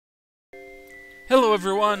Hello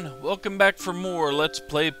everyone, welcome back for more Let's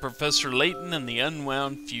Play Professor Layton and the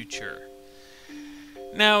Unwound Future.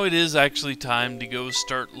 Now it is actually time to go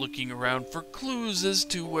start looking around for clues as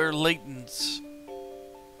to where Layton's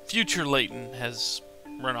Future Layton has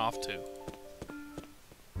run off to.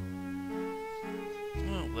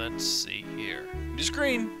 Well, let's see here. New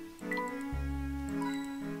screen.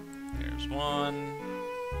 There's one.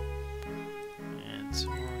 And some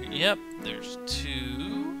more. Yep, there's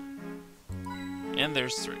two. And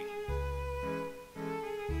there's three.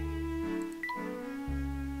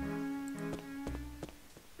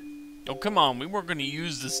 Oh, come on. We weren't going to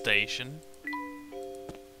use the station.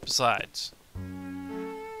 Besides.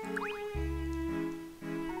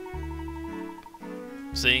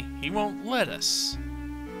 See? He won't let us.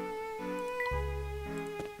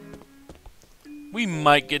 We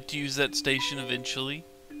might get to use that station eventually.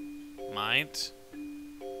 Might.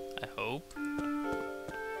 I hope.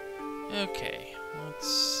 Okay.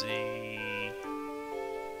 Let's see.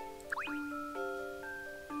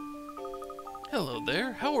 Hello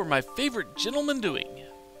there. How are my favorite gentlemen doing?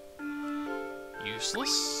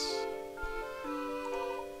 Useless.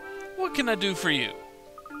 What can I do for you?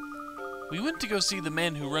 We went to go see the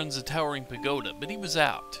man who runs a towering pagoda, but he was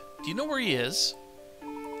out. Do you know where he is?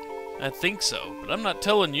 I think so, but I'm not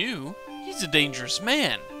telling you. He's a dangerous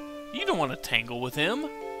man. You don't want to tangle with him.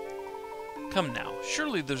 Come now,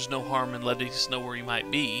 surely there's no harm in letting us know where he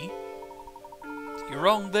might be. You're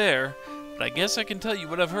wrong there, but I guess I can tell you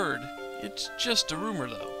what I've heard. It's just a rumor,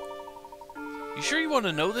 though. You sure you want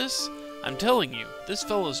to know this? I'm telling you, this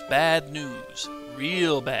fellow's bad news.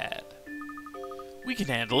 Real bad. We can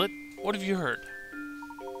handle it. What have you heard?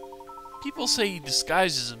 People say he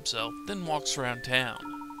disguises himself, then walks around town.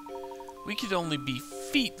 We could only be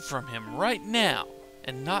feet from him right now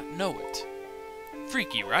and not know it.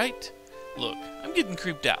 Freaky, right? Look, I'm getting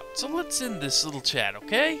creeped out, so let's end this little chat,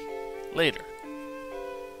 okay? Later.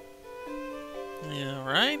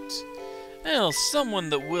 Alright. Well, someone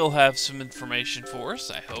that will have some information for us,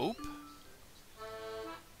 I hope.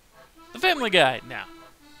 The Family Guy, now.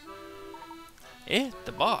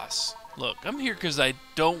 The boss. Look, I'm here because I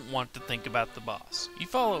don't want to think about the boss. You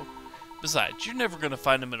follow? Besides, you're never going to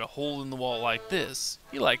find him in a hole in the wall like this.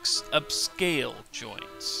 He likes upscale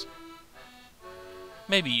joints.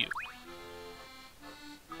 Maybe you.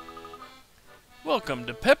 Welcome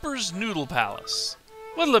to Pepper's Noodle Palace.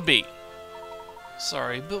 What'll it be?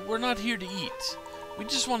 Sorry, but we're not here to eat. We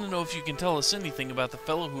just want to know if you can tell us anything about the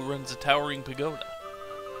fellow who runs a towering pagoda.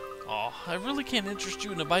 Aw, I really can't interest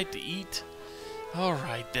you in a bite to eat.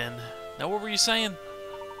 Alright then. Now what were you saying?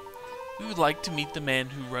 We would like to meet the man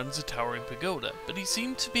who runs a towering pagoda, but he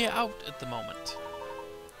seemed to be out at the moment.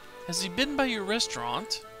 Has he been by your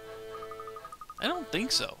restaurant? I don't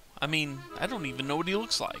think so. I mean, I don't even know what he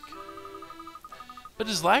looks like. But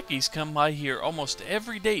his lackeys come by here almost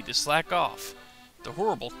every day to slack off. They're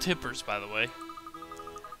horrible tippers, by the way.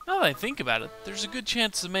 Now that I think about it, there's a good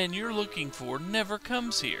chance the man you're looking for never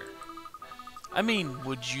comes here. I mean,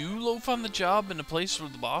 would you loaf on the job in a place where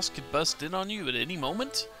the boss could bust in on you at any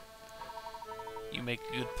moment? You make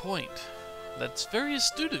a good point. That's very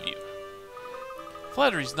astute of you.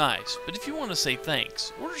 Flattery's nice, but if you want to say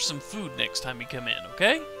thanks, order some food next time you come in,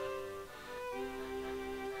 okay?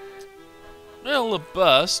 Well, a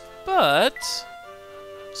bust, but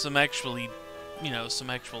some actually,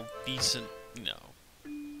 some actual decent,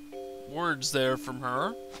 words there from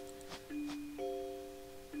her.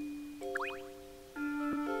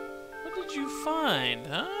 What did you find,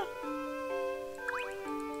 huh?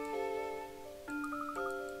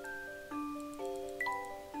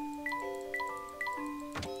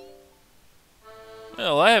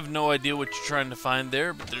 Well, I have no idea what you're trying to find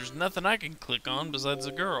there, but there's nothing I can click on besides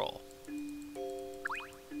a girl.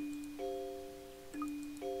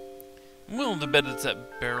 I'm willing to bet it's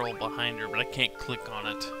that barrel behind her, but I can't click on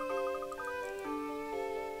it.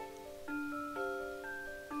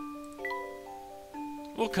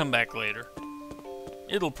 We'll come back later.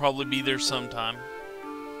 It'll probably be there sometime.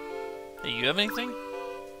 Hey, you have anything?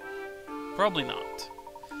 Probably not.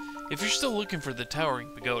 If you're still looking for the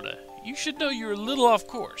towering pagoda, you should know you're a little off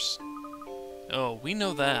course. Oh, we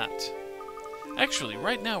know that. Actually,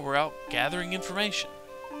 right now we're out gathering information.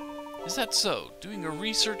 Is that so? Doing a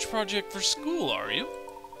research project for school, are you?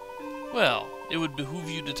 Well, it would behoove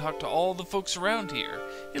you to talk to all the folks around here.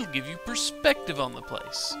 It'll give you perspective on the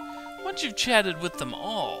place. Once you've chatted with them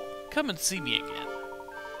all, come and see me again.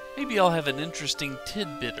 Maybe I'll have an interesting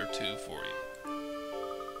tidbit or two for you.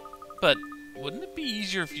 But wouldn't it be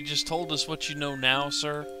easier if you just told us what you know now,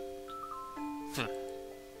 sir?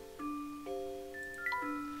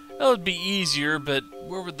 Well, it'd be easier, but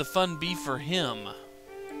where would the fun be for him?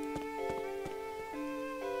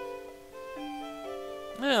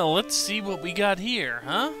 Well, let's see what we got here,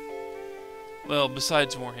 huh? Well,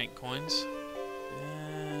 besides more Hank coins.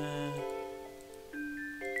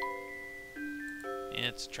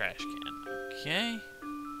 It's a trash can. Okay.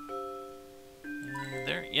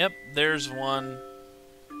 There. Yep, there's one.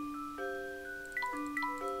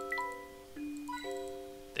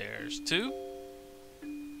 There's two.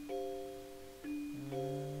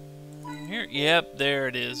 Here. Yep, there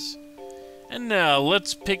it is. And now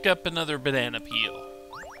let's pick up another banana peel,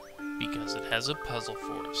 because it has a puzzle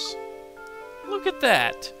for us. Look at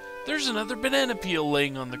that! There's another banana peel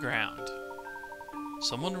laying on the ground.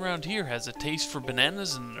 Someone around here has a taste for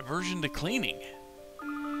bananas and an aversion to cleaning.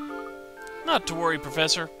 Not to worry,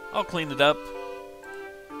 Professor. I'll clean it up.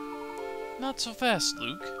 Not so fast,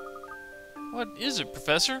 Luke. What is it,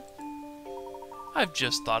 Professor? I've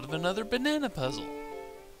just thought of another banana puzzle.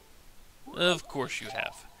 Of course you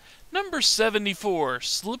have. Number 74,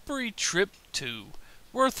 Slippery Trip 2,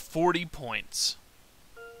 worth 40 points.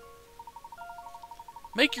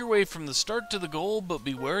 Make your way from the start to the goal, but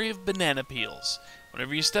be wary of banana peels.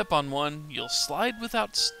 Whenever you step on one, you'll slide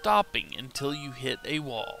without stopping until you hit a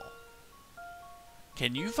wall.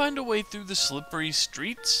 Can you find a way through the slippery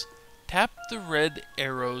streets? Tap the red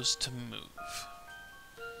arrows to move.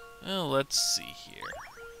 Well, let's see here.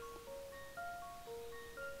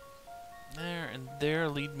 There and there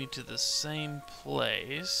lead me to the same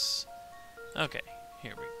place. Okay,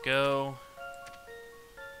 here we go.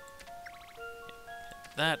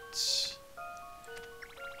 Hit that.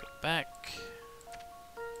 Go back.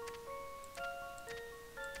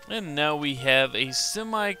 And now we have a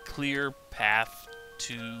semi-clear path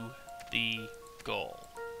to the goal.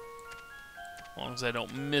 As long as I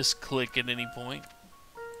don't misclick at any point.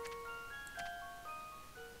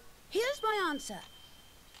 Here's my answer.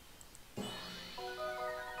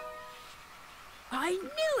 I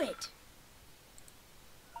knew it!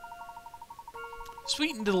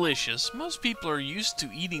 Sweet and delicious, most people are used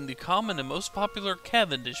to eating the common and most popular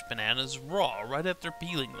Cavendish bananas raw right after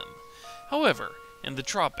peeling them. However, in the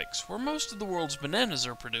tropics, where most of the world's bananas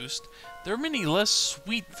are produced, there are many less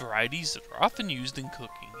sweet varieties that are often used in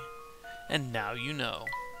cooking. And now you know.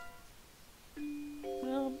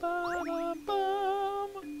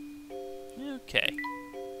 Okay.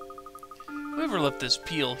 Whoever left this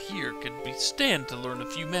peel here could stand to learn a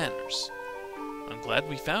few manners. I'm glad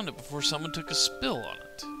we found it before someone took a spill on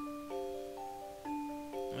it.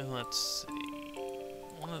 Well, let's see.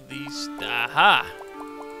 One of these. Aha!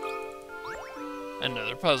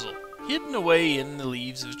 Another puzzle, hidden away in the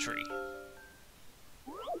leaves of a tree.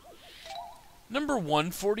 Number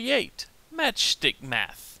 148, Matchstick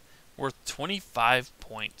Math, worth 25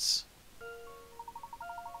 points.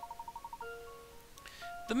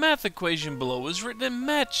 The math equation below is written in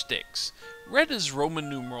matchsticks. Red is Roman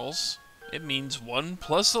numerals. It means 1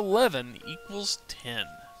 plus 11 equals 10.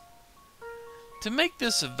 To make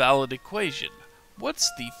this a valid equation, what's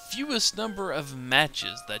the fewest number of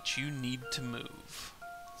matches that you need to move?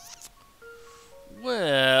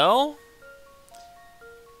 Well,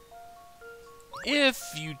 if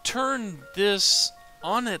you turn this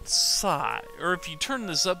on its side, or if you turn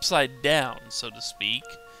this upside down, so to speak,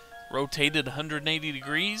 rotated 180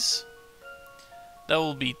 degrees, that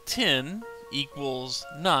will be 10 equals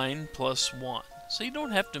 9 plus 1. So you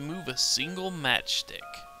don't have to move a single matchstick.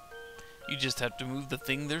 You just have to move the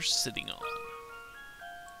thing they're sitting on.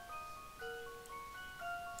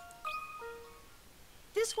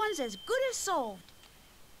 This one's as good as solved.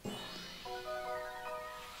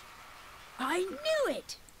 I knew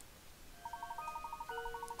it!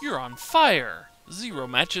 You're on fire! 0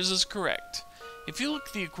 matches is correct. If you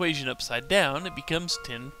look the equation upside down, it becomes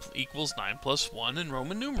 10 equals 9 plus 1 in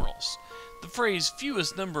Roman numerals. The phrase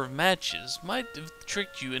fewest number of matches might have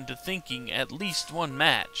tricked you into thinking at least one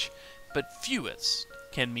match, but fewest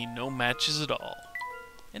can mean no matches at all.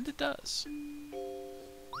 And it does.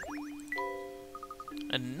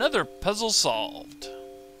 Another puzzle solved.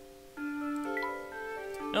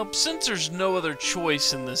 Now, since there's no other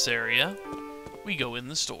choice in this area, we go in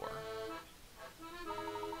the store.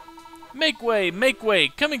 Make way,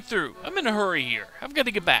 coming through. I'm in a hurry here. I've got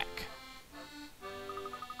to get back.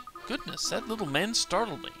 Goodness, that little man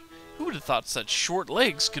startled me. Who would have thought such short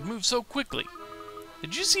legs could move so quickly?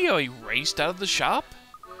 Did you see how he raced out of the shop?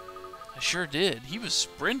 I sure did. He was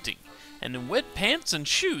sprinting, and in wet pants and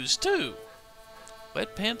shoes, too.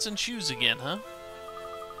 Wet pants and shoes again, huh?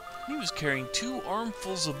 He was carrying 2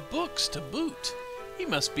 armfuls of books to boot. He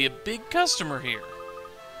must be a big customer here.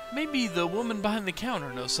 Maybe the woman behind the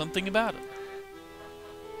counter knows something about him.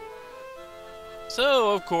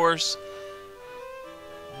 So, of course,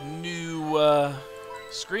 new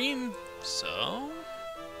screen. So,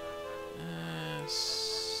 let's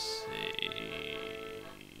see.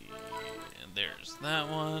 And there's that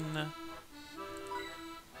one.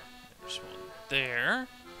 There's one there.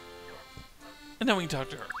 And then we can talk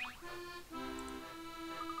to her.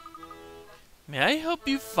 May I help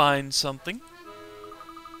you find something?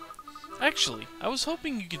 Actually, I was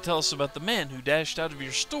hoping you could tell us about the man who dashed out of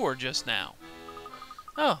your store just now.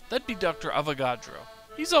 Oh, that'd be Dr. Avogadro.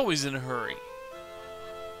 He's always in a hurry.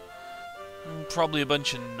 Probably a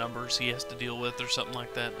bunch of numbers he has to deal with or something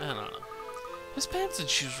like that. I don't know. His pants and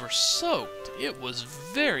shoes were soaked. It was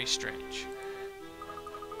very strange.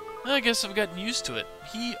 I guess I've gotten used to it.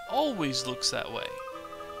 He always looks that way.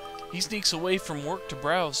 He sneaks away from work to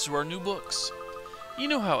browse through our new books. You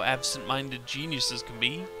know how absent-minded geniuses can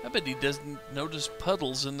be. I bet he doesn't notice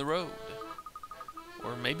puddles in the road.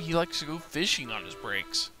 Or maybe he likes to go fishing on his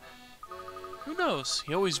breaks. Who knows?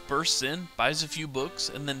 He always bursts in, buys a few books,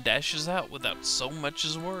 and then dashes out without so much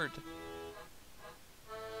as a word.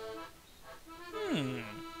 Be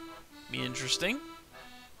interesting.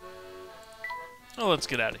 Oh, let's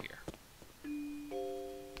get out of here.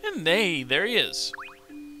 And hey, there he is.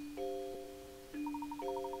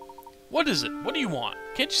 What is it? What do you want?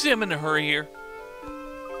 Can't you see I'm in a hurry here?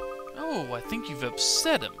 Oh, I think you've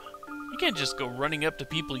upset him. You can't just go running up to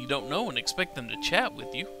people you don't know and expect them to chat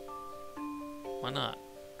with you. Why not?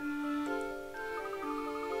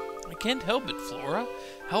 I can't help it, Flora.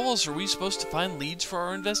 How else are we supposed to find leads for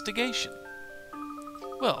our investigation?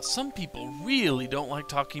 Well, some people really don't like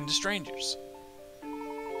talking to strangers.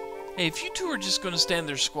 Hey, if you two are just going to stand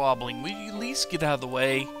there squabbling, will you at least get out of the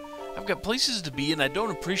way? I've got places to be and I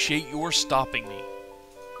don't appreciate your stopping me.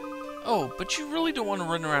 Oh, but you really don't want to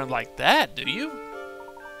run around like that, do you?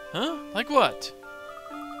 Huh? Like what?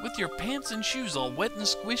 With your pants and shoes all wet and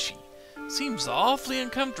squishy. Seems awfully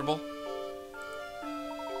uncomfortable.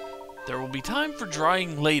 There will be time for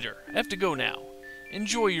drying later. I have to go now.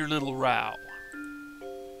 Enjoy your little row.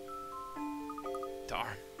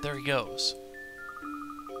 Darn, there he goes.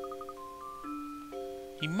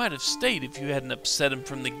 He might have stayed if you hadn't upset him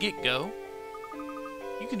from the get-go.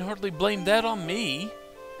 You can hardly blame that on me.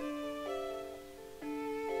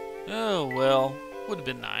 Oh, well, would have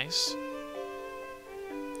been nice.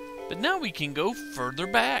 But now we can go further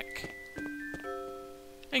back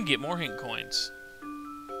and get more hint coins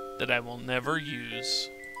that I will never use.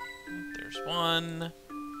 There's one.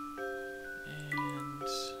 And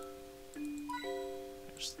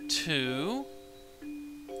there's two.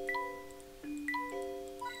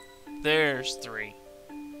 There's three.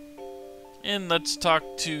 And let's talk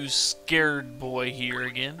to Scared Boy here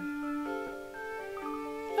again.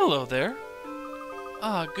 Hello there.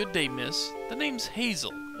 Ah, good day, miss. The name's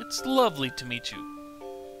Hazel. It's lovely to meet you.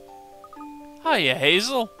 Hiya,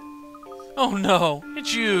 Hazel. Oh no,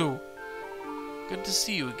 it's you. Good to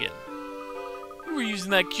see you again. You were using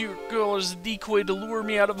that cute girl as a decoy to lure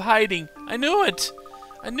me out of hiding. I knew it.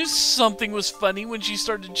 I knew something was funny when she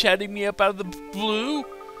started chatting me up out of the blue.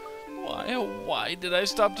 Why, oh why did I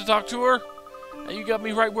stop to talk to her? Now you got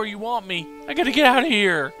me right where you want me. I gotta get out of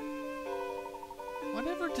here.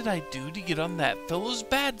 Whatever did I do to get on that fellow's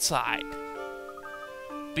bad side?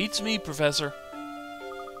 Beats me, Professor.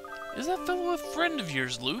 Is that fellow a friend of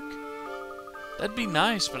yours, Luke? That'd be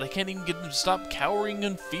nice, but I can't even get him to stop cowering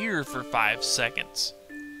in fear for 5 seconds.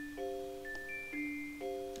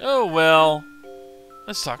 Oh well.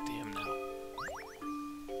 Let's talk to him now.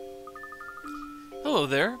 Hello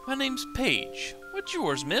there, my name's Paige. What's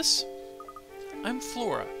yours, miss? I'm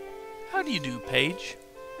Flora. How do you do, Paige?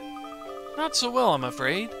 Not so well, I'm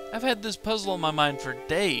afraid. I've had this puzzle on my mind for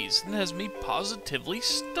days, and it has me positively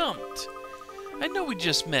stumped. I know we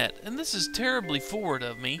just met, and this is terribly forward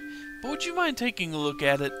of me, but would you mind taking a look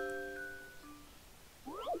at it?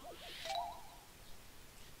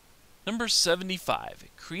 Number 75.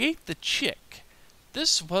 Create the chick.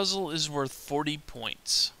 This puzzle is worth 40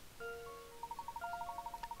 points.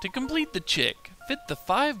 To complete the chick, fit the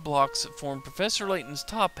 5 blocks that form Professor Layton's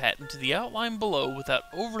top hat into the outline below without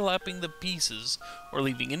overlapping the pieces or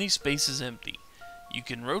leaving any spaces empty. You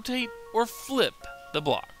can rotate or flip the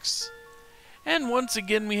blocks. And once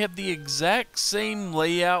again we have the exact same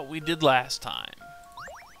layout we did last time.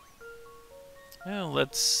 Well,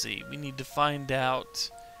 let's see. We need to find out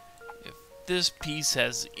if this piece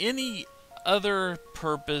has any other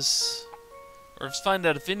purpose, or find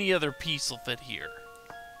out if any other piece will fit here.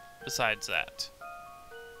 Besides that.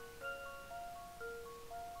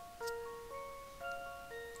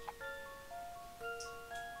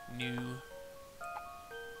 New.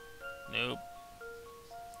 Nope.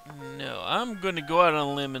 No, I'm going to go out on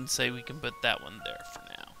a limb and say we can put that one there for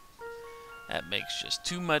now. That makes just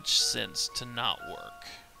too much sense to not work.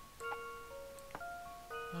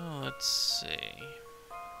 Oh, let's see.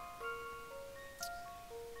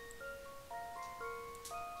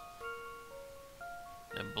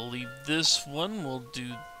 I believe this one will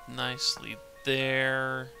do nicely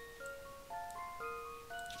there.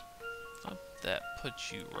 That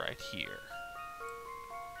puts you right here.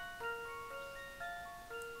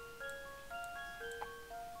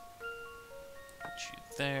 Put you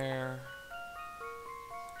there.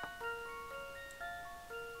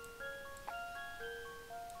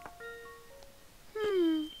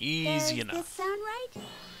 Easy enough. Does this sound right?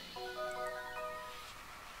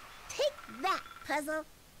 Take that, puzzle.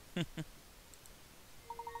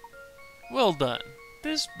 Well done.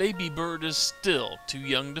 This baby bird is still too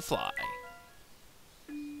young to fly.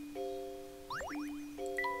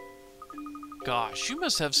 Gosh, you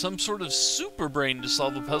must have some sort of super brain to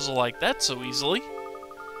solve a puzzle like that so easily.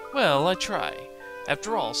 Well, I try.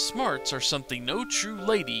 After all, smarts are something no true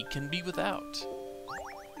lady can be without.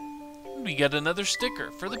 We got another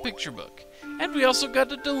sticker for the picture book. And we also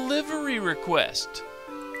got a delivery request.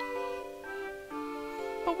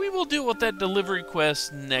 But we will deal with that delivery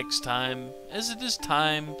request next time, as it is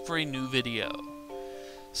time for a new video.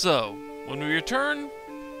 So, when we return,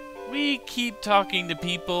 we keep talking to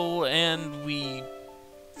people and we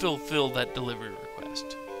fulfill that delivery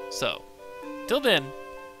request. So, till then,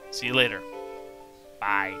 see you later.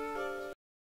 Bye.